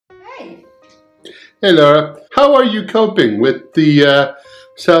Hey. Hey Laura, how are you coping with the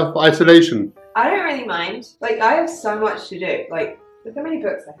self-isolation? I don't really mind. Like, I have so much to do. Like, look how many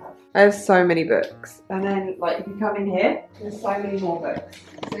books I have. I have so many books. And then, like, if you come in here, there's so many more books.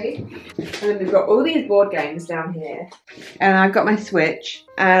 See? And then we've got all these board games down here. And I've got my Switch.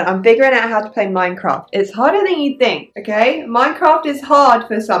 And I'm figuring out how to play Minecraft. It's harder than you think, okay? Minecraft is hard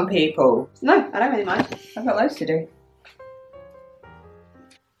for some people. No, I don't really mind. I've got loads to do.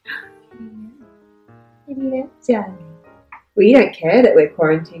 We don't care that we're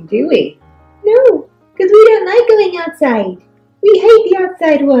quarantined, do we? No, because we don't like going outside. We hate the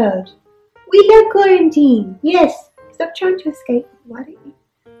outside world. We love quarantine. Yes. Stop trying to escape. Why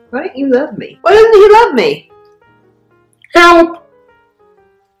don't you love me? Why doesn't he love me? Help!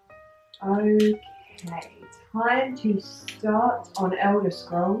 Okay, time to start on Elder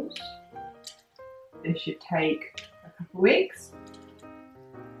Scrolls. This should take a couple weeks.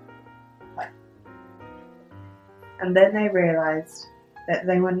 And then they realised that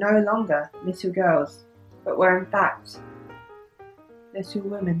they were no longer little girls, but were in fact little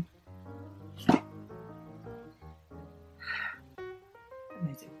women.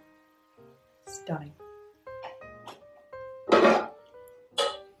 Amazing. Stunning.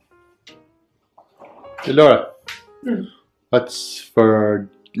 Hey Laura, what's for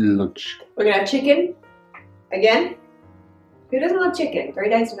lunch? We're gonna have chicken again. Who doesn't love chicken? 3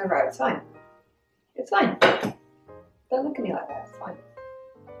 days in a row. It's fine. It's fine. Don't look at me like that. It's fine.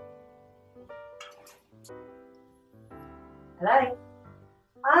 Hello.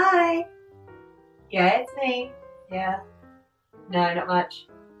 Hi. Yeah, it's me. Yeah. No, not much.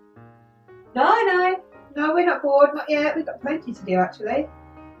 No, we're not bored. Not yet. We've got plenty to do, actually.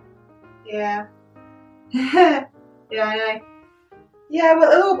 Yeah. Yeah, I know. Yeah,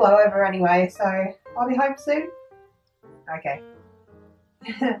 well, it'll all blow over anyway, so I'll be home soon. Okay.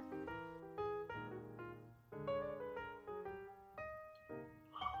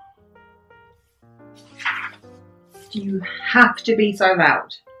 You have to be so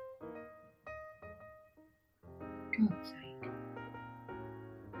loud. God's sake.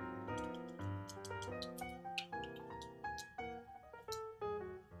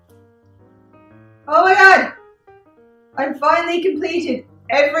 Oh my god! I've finally completed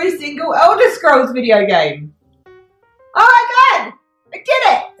every single Elder Scrolls video game. Oh my god! I did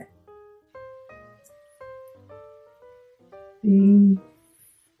it!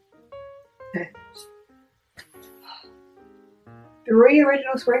 3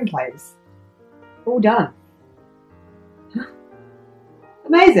 original screenplays. All done.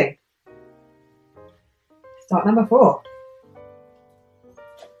 Amazing. Start number 4.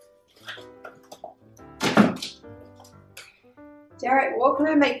 Derek, what can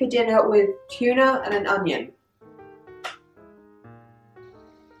I make for dinner with tuna and an onion?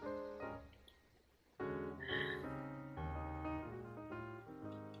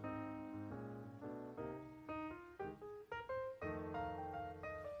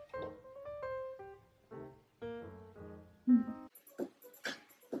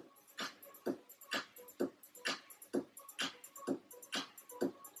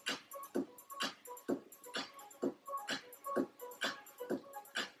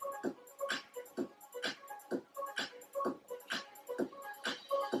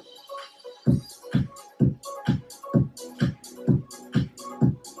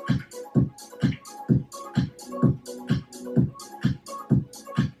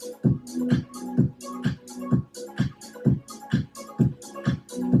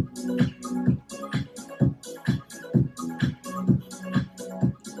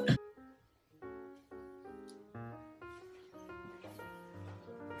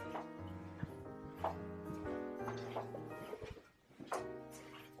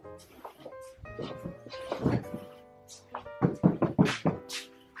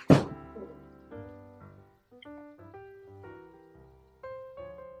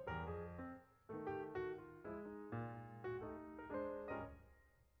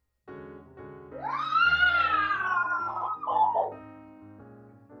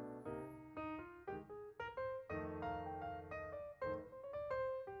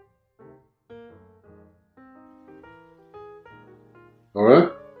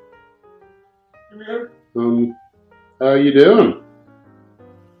 Laura? How are you doing?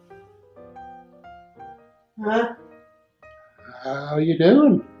 Huh? How are you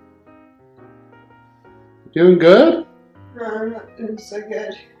doing? You doing good? No, I'm not doing so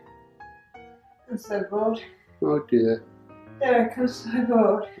good. I'm so bored. Oh dear. Derek, I'm so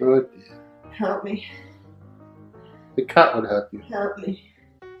bored. Oh dear. Help me. The cat would help you. Help me.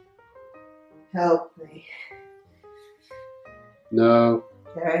 Help me. No.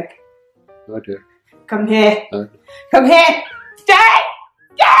 Derek, Oh dear. Come here. Uh. Come here. Stay.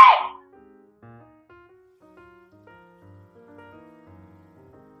 Stay.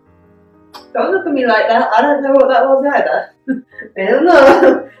 Don't look at me like that. I don't know what that was either. I don't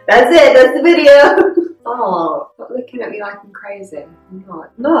know. That's it. That's the video. Oh, stop looking at me like I'm crazy. I'm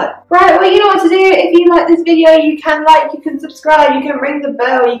not. Not. Right, well, you know what to do. If you like this video, you can like, you can subscribe, you can ring the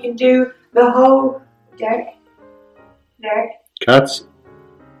bell, you can do the whole... Derek? Cats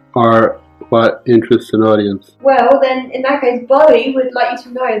are what interests an audience. Well, then, in that case, Bowie would like you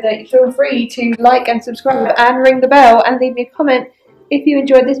to know that you feel free to like and subscribe and ring the bell and leave me a comment if you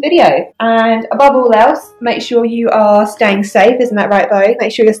enjoyed this video. And above all else, make sure you are staying safe. Isn't that right, Bowie?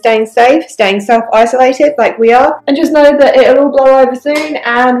 Make sure you're staying safe, staying self-isolated like we are. And just know that it'll all blow over soon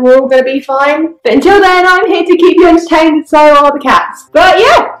and we're all going to be fine. But until then, I'm here to keep you entertained and so are the cats. But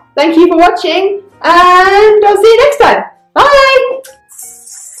yeah, thank you for watching and I'll see you next time. Bye!